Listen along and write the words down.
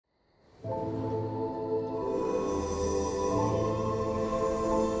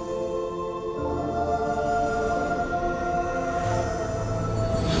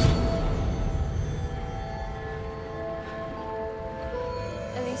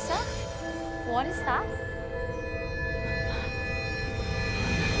Alisa? What is that?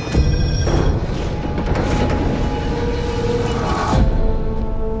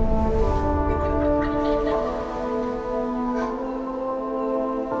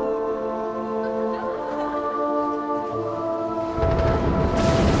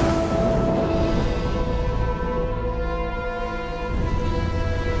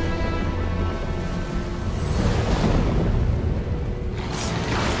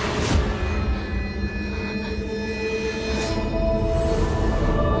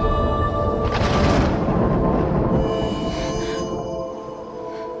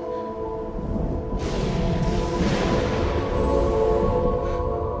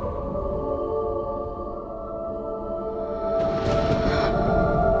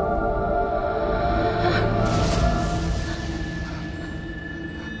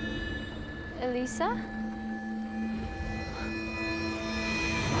 Alisa?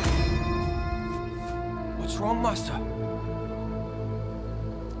 What's wrong, Master?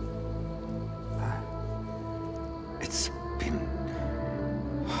 It's been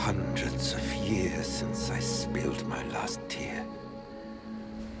hundreds of years since I spilled my last tear.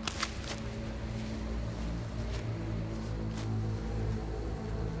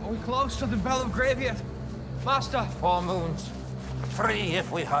 Are we close to the Bell of Grave yet? Master! 4 moons. 3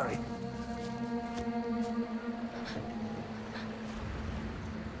 if we hurry.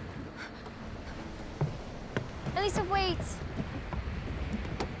 Alisa, wait!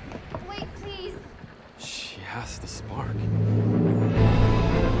 Wait, please! She has the spark.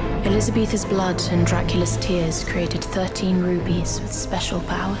 Elizabetha's blood and Dracula's tears created 13 rubies with special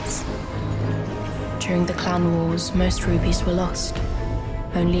powers. During the clan wars, most rubies were lost.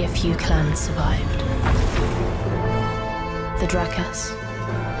 Only a few clans survived. The Dracas,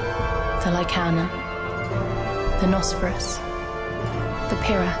 the Lycana, the Nosferus, the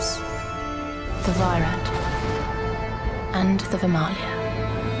Piras, the Virat, and the Vermalia.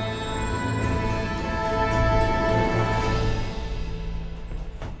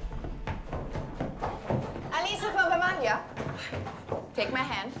 Alisa from Vermalia. Take my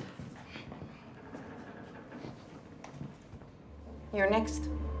hand. You're next.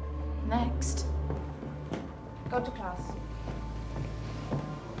 Next. Go to class.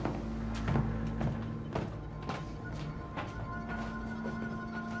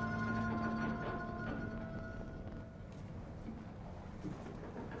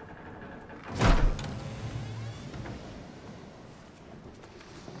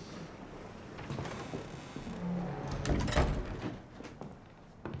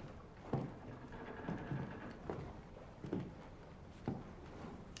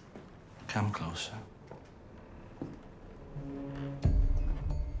 Come closer.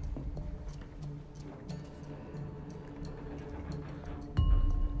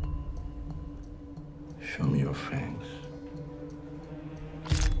 Show me your fangs.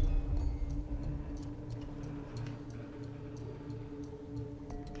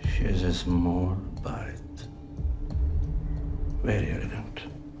 She has a small bite. Very elegant.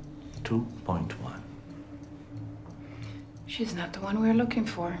 2.1. She's not the one we're looking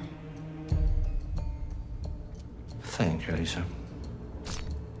for. Thank you, Alisa.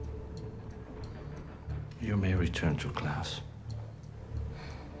 You may return to class.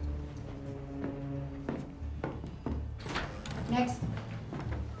 Next.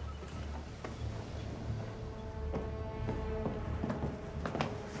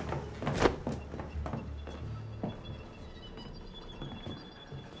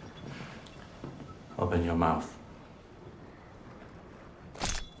 Open your mouth.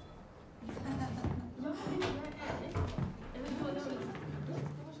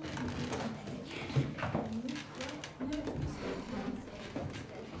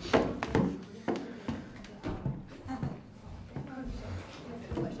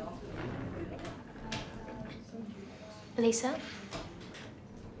 Alisa?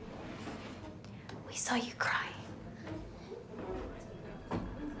 We saw you cry.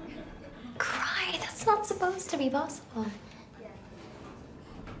 Cry? That's not supposed to be possible.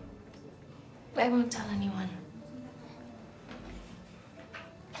 I won't tell anyone.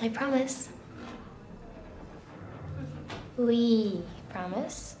 I promise. We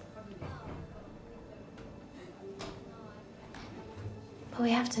promise. But we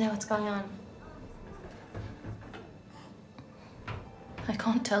have to know what's going on. I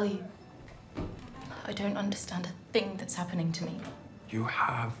can't tell you. I don't understand a thing that's happening to me. You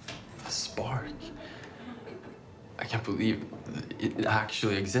have the spark. I can't believe it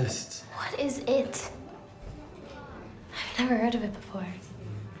actually exists. What is it? I've never heard of it before.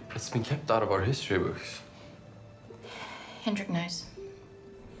 It's been kept out of our history books. Hendrik knows.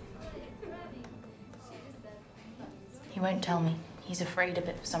 won't tell me. He's afraid of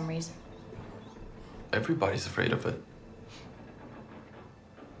it for some reason. Everybody's afraid of it.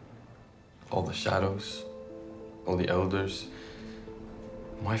 All the shadows, all the elders.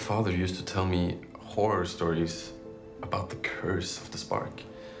 My father used to tell me horror stories about the curse of the spark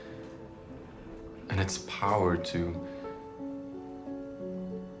and its power to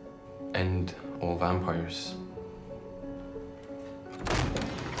end all vampires.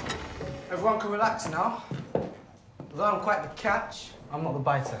 Everyone can relax now. Although I'm quite the catch, I'm not the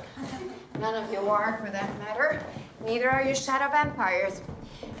biter. None of you are, for that matter. Neither are you shadow vampires.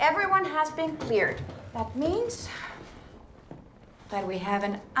 Everyone has been cleared. That means that we have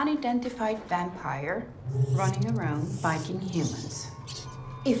an unidentified vampire running around biting humans.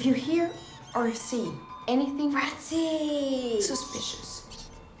 If you hear or see anything suspicious,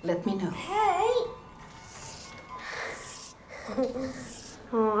 let me know. Hey!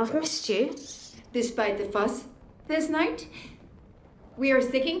 Oh, I've missed you. Despite the fuss this night, we are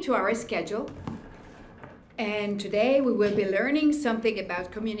sticking to our schedule. And today we will be learning something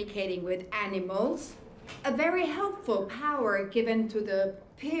about communicating with animals, a very helpful power given to the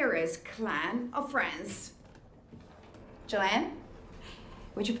Heirs clan of France. Joanne,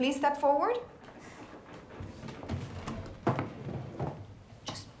 would you please step forward?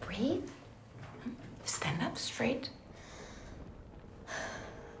 Just breathe. Stand up straight.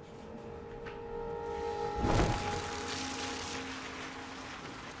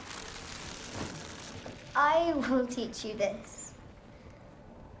 I will teach you this.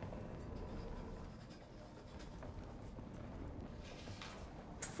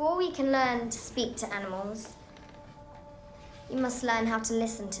 Before we can learn to speak to animals, you must learn how to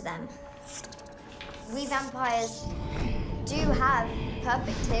listen to them. We vampires do have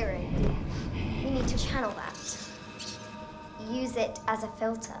perfect hearing. We need to channel that. Use it as a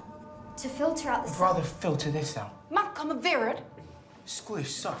filter. To filter out the I'd sound. rather filter this out. Malcolm of Virid. School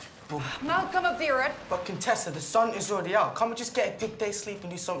is such bull. Malcolm of Virid. But Contessa, the sun is already out. Can't we just get a good day's sleep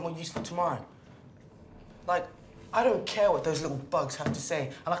and do something more useful tomorrow? Like, I don't care what those little bugs have to say,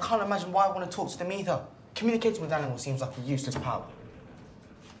 and I can't imagine why I want to talk to them either. Communicating with animals seems like a useless power.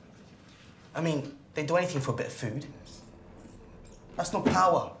 I mean, they do anything for a bit of food. That's not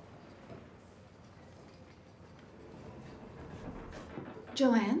power.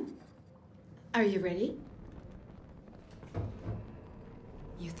 Joanne, are you ready?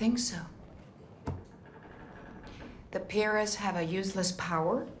 You think so? The Heirs have a useless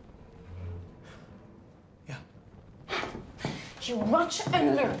power? Yeah. You watch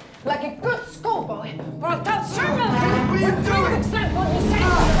and learn, like a good schoolboy, or I'll tell Sherman! What are you doing? Example, you say to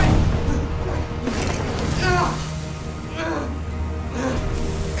the rest.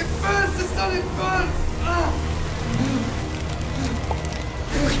 It burns! The sun, it burns!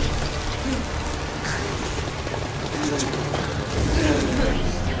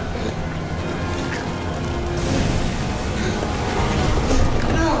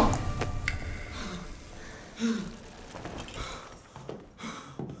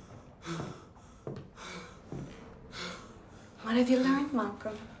 What have you learned,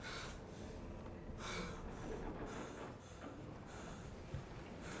 Malcolm?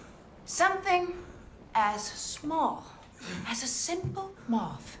 Something as small as a simple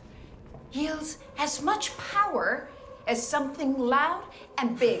moth yields as much power as something loud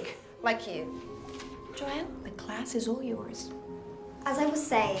and big like you. Joanne, the class is all yours. As I was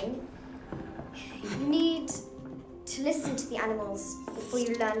saying, you need to listen to the animals before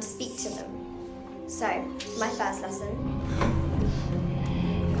you learn to speak to them. So, my first lesson,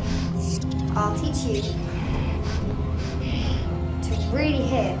 I'll teach you to really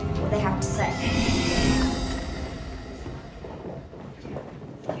hear what they have to say.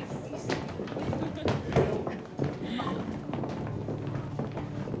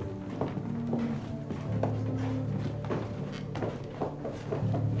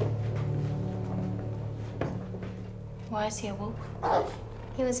 Why is he a wolf?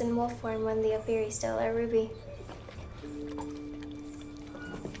 He was in wolf form when the Obiri stole our ruby.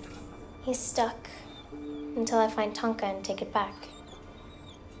 He's stuck until I find Tonka and take it back.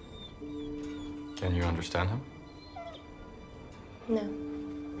 Can you understand him? No.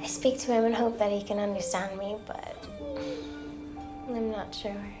 I speak to him and hope that he can understand me, but I'm not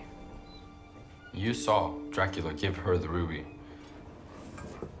sure. You saw Dracula give her the ruby.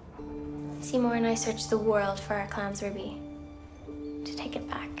 Seymour and I searched the world for our clan's ruby, to take it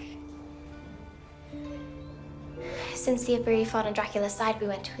back. Since the Obiri fought on Dracula's side, we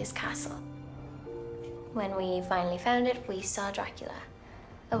went to his castle. When we finally found it, we saw Dracula,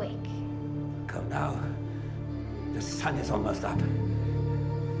 awake. Come now. The sun is almost up.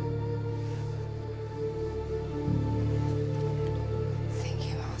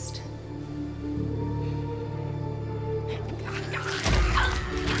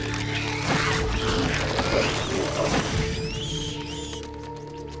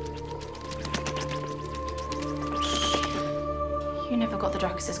 got the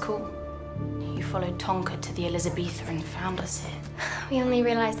Drakus's call. You followed Tonka to the Elizabetha and found us here. We only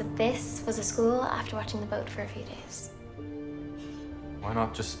realized that this was a school after watching the boat for a few days. Why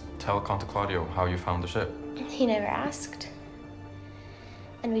not just tell Conte Claudio how you found the ship? He never asked.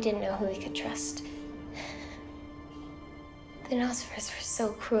 And we didn't know who we could trust. The Nosferatu were so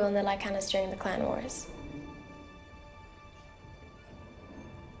cruel in the Lycanas during the Clan Wars.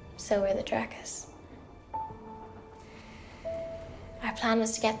 So were the Drakus. Our plan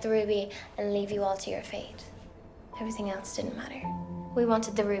was to get the ruby and leave you all to your fate. Everything else didn't matter. We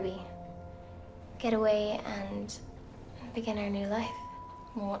wanted the ruby. Get away and begin our new life.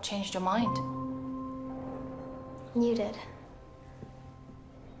 Well, what changed your mind? You did.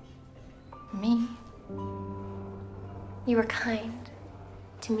 Me? You were kind.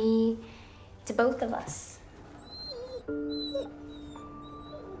 To me, to both of us.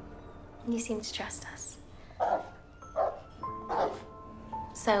 You seemed to trust us.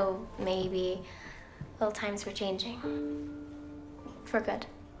 So maybe old times were changing. For good.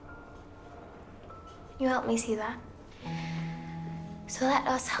 You helped me see that. So let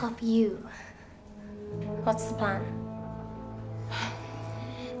us help you. What's the plan?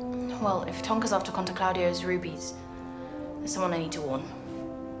 Well, if Tonka's after Conte Claudio's rubies, there's someone I need to warn.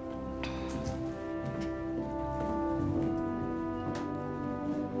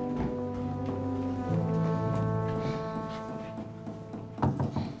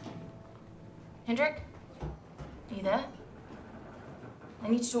 Hendrik? Are you there? I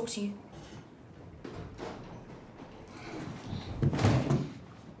need to talk to you.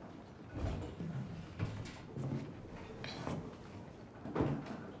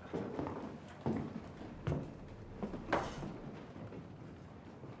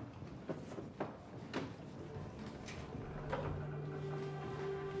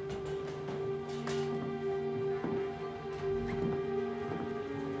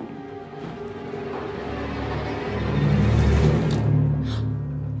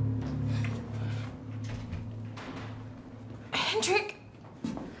 Hendrik!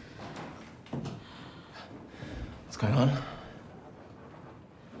 What's going on?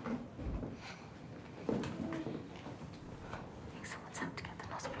 Someone's out to get the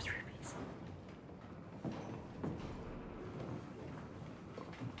Nosferatu rubies.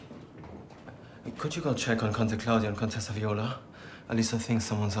 Could you go check on Conte Claudio and Contessa Viola? Alisa thinks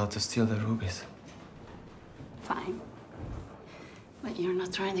someone's out to steal the rubies. Fine. But you're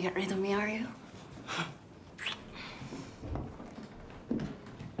not trying to get rid of me, are you?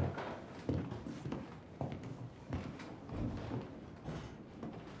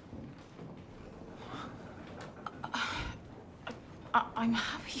 I'm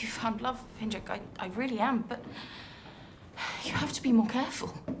happy you found love, Hendrik. I really am, but you have to be more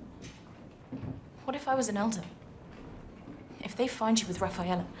careful. What if I was an elder? If they find you with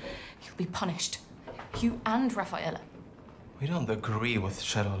Raffaella, you'll be punished. You and Raffaella. We don't agree with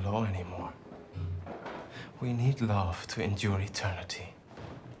shadow law anymore. We need love to endure eternity.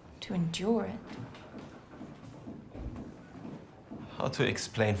 To endure it? How to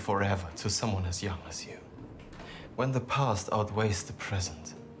explain forever to someone as young as you? When the past outweighs the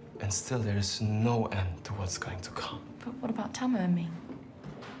present, and still there is no end to what's going to come. But what about Tamo and me?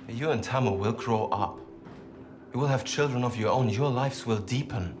 You and Tamo will grow up. You will have children of your own. Your lives will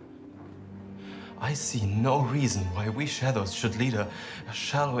deepen. I see no reason why we shadows should lead a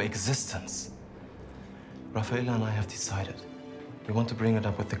shallow existence. Raffaella and I have decided. We want to bring it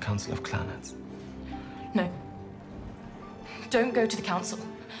up with the Council of Clannets. No. Don't go to the council.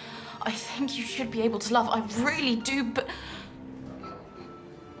 I think you should be able to love. I really do, but...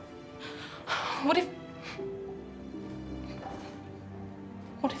 What if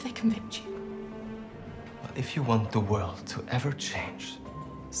they convict you? But if you want the world to ever change,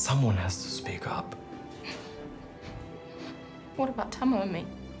 someone has to speak up. What about Tamo and me?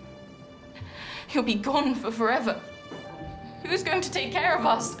 He'll be gone for forever. Who's going to take care of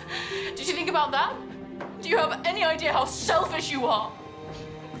us? Did you think about that? Do you have any idea how selfish you are?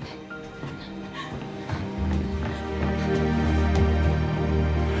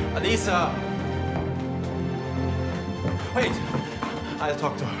 Alisa! Wait! I'll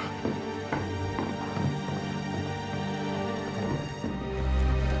talk to her.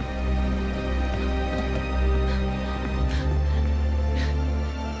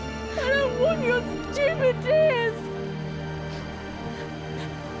 I don't want your stupid tears!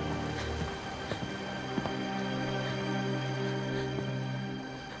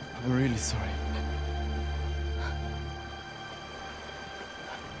 I'm really sorry.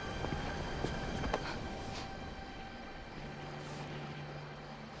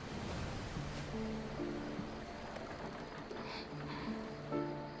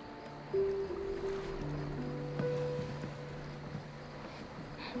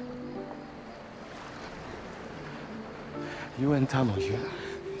 You and Tamo,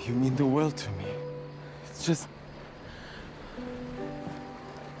 you mean the world to me. It's just...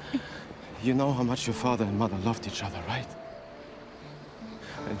 You know how much your father and mother loved each other, right?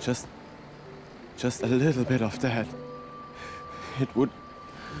 And just a little bit of that, it would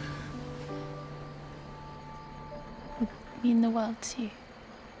mean the world to you.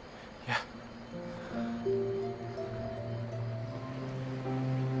 Yeah.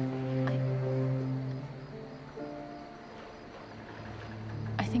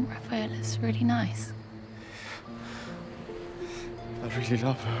 I think Rafaela's really nice. I really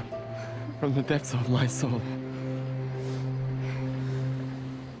love her from the depths of my soul.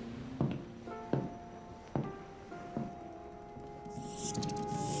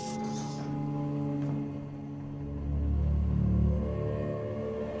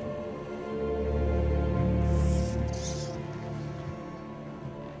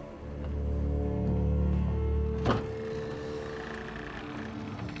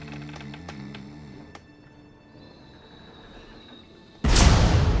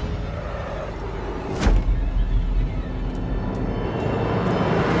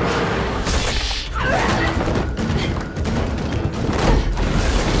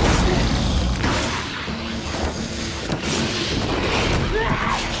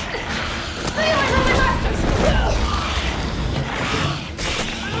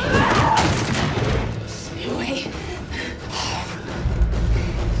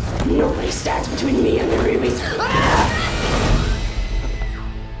 Nobody stands between me and the rubies.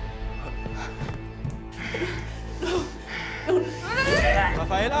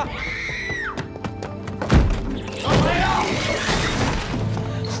 Rafaela?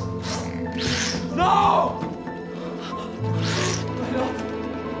 No!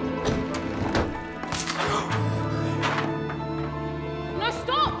 No,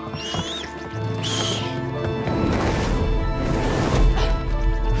 stop!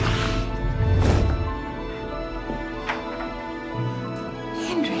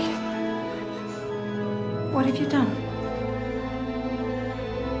 Henry, what have you done?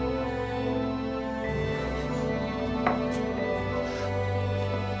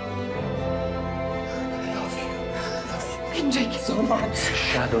 Hendrik. So much.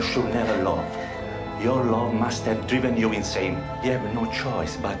 Shadow should never love. Your love must have driven you insane. You have no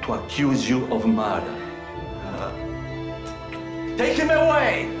choice but to accuse you of murder. Take him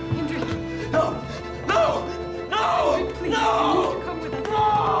away! Hendrik. No! No! No! Hendrik, please. No! You need to come with us.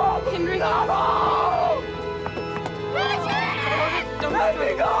 No! Hendrik. No! Don't Let me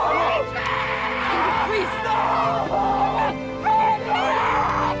go! Hendrik, please. No!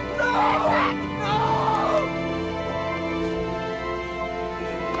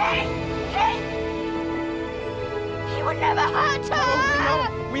 He would never hurt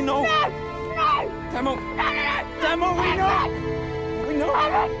her! We know! No! No! Tamo! No, no, no! Tamo, we know! We know!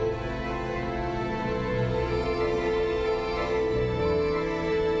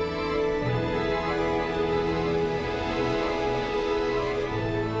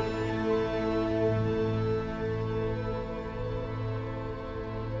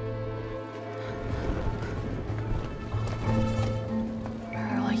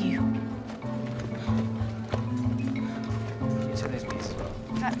 Where are you? Into this, please.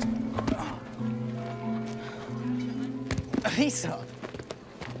 Alisa!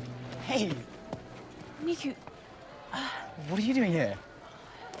 Hey! Niku, What are you doing here?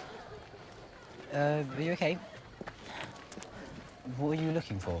 Are you okay? What are you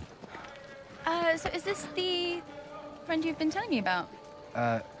looking for? so is this the friend you've been telling me about?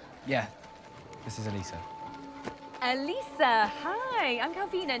 Yeah. This is Alisa. Alisa, hi. I'm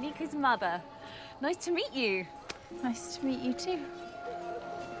Calvina, Niku's mother. Nice to meet you. Nice to meet you too.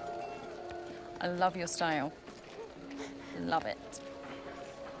 I love your style. Love it.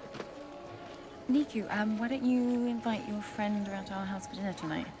 Niku, why don't you invite your friend around to our house for dinner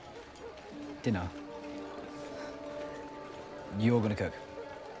tonight? Dinner. You're gonna cook.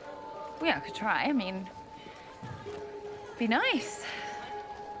 Well, yeah, I could try. I mean, be nice.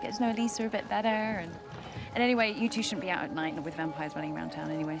 Get to know Alisa a bit better, and anyway, you two shouldn't be out at night with vampires running around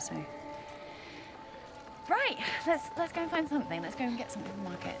town anyway. So, right, let's go and find something. Let's go and get something from the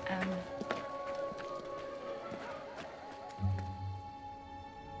market.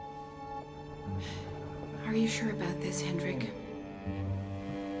 Are you sure about this, Hendrik?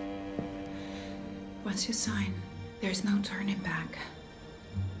 Once you sign, there's no turning back.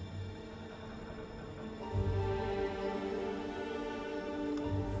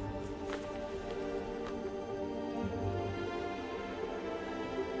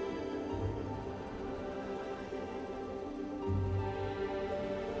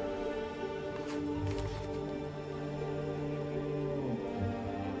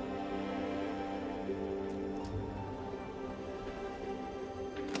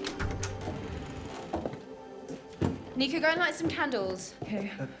 Nico, go and light some candles. Okay.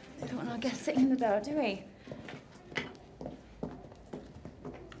 We don't want our guests sitting in the dark, do we?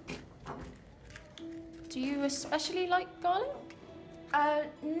 Do you especially like garlic?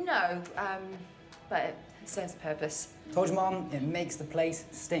 No. But it serves a purpose. Told you, Mum, it makes the place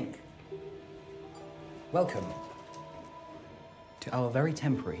stink. Welcome to our very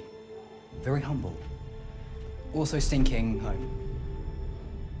temporary, very humble, also stinking home.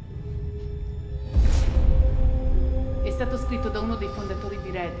 È stato scritto da uno dei fondatori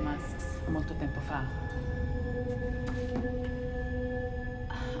di Red Masks molto tempo fa.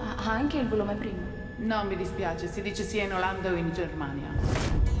 Ha anche il volume primo. No, mi dispiace, si dice sia in Olanda o in Germania.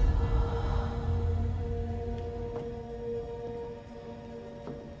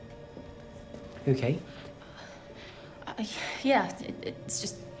 You okay? Yeah, it's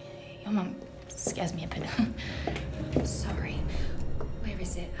just... Your mum scares me a bit. Sorry. Where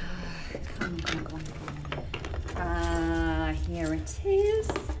is it? Come on. Here it is.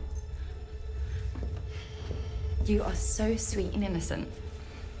 You are so sweet and innocent.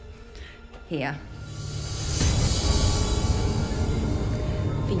 Here.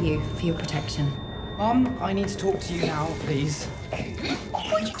 For you, for your protection. Mum, I need to talk to you now, please. What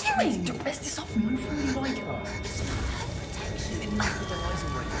are you doing? Don't mess this up for me. I really like her. She's in love with Alisa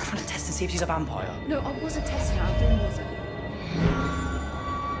already. I'm trying to test and see if she's a vampire. No, I wasn't testing her. I really wasn't.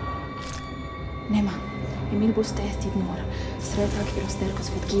 Nema, Emil bosteesti nuor. Sretag irosterkos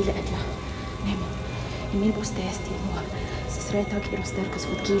vid gile edla. Nema, Emil bosteesti nuor. Sretag irosterkos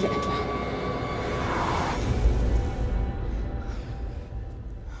vid gile edla.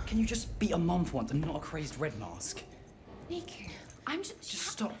 Can you just be a mum for once and not a crazed red mask? Nico, I'm just... Just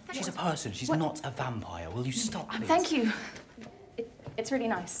stop. She's a person. She's not a vampire. Will you stop, please? Thank you. It's really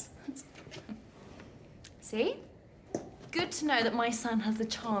nice. See? Good to know that my son has the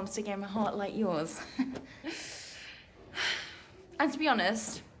charms to gain a heart like yours. And to be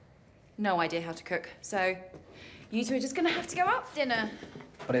honest, no idea how to cook. So you two are just gonna have to go out for dinner.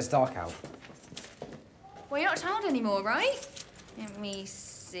 But it's dark out. Well, you're not a child anymore, right? Let me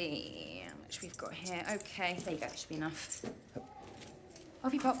see how much we've got here. Okay, there you go. Should be enough.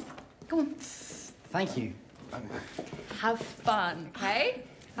 Off you pop. Go on. Thank you. Have fun, okay?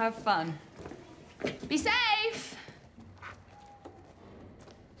 Have fun. Be safe.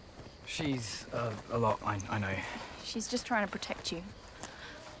 She's a lot, I know. She's just trying to protect you.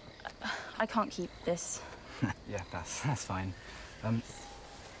 I can't keep this. Yeah, that's fine.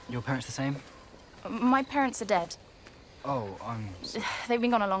 Your parents the same? My parents are dead. Oh, They've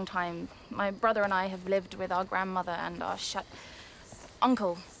been gone a long time. My brother and I have lived with our grandmother and our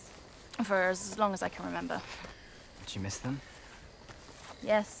uncle for as long as I can remember. Did you miss them?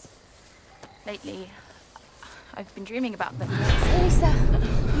 Yes. Lately, I've been dreaming about them.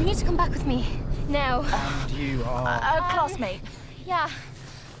 Alisa, you need to come back with me. Now. And you are... A classmate. Yeah.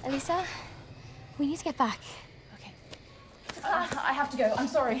 Alisa, we need to get back. Okay. I have to go. I'm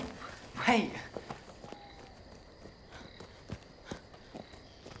sorry. Wait.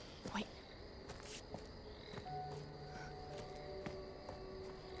 Wait.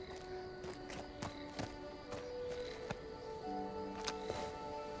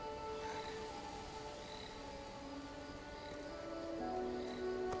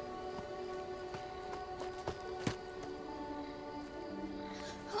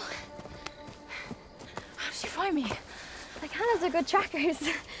 How did you find me? The cannons are good trackers.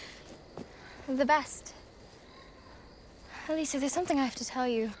 The best. Alisa, there's something I have to tell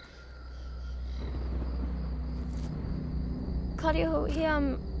you. Claudio, he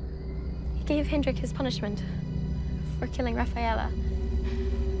gave Hendrik his punishment for killing Rafaela.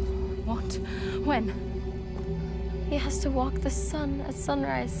 What? When? He has to walk the sun at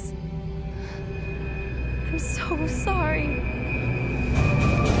sunrise. I'm so sorry.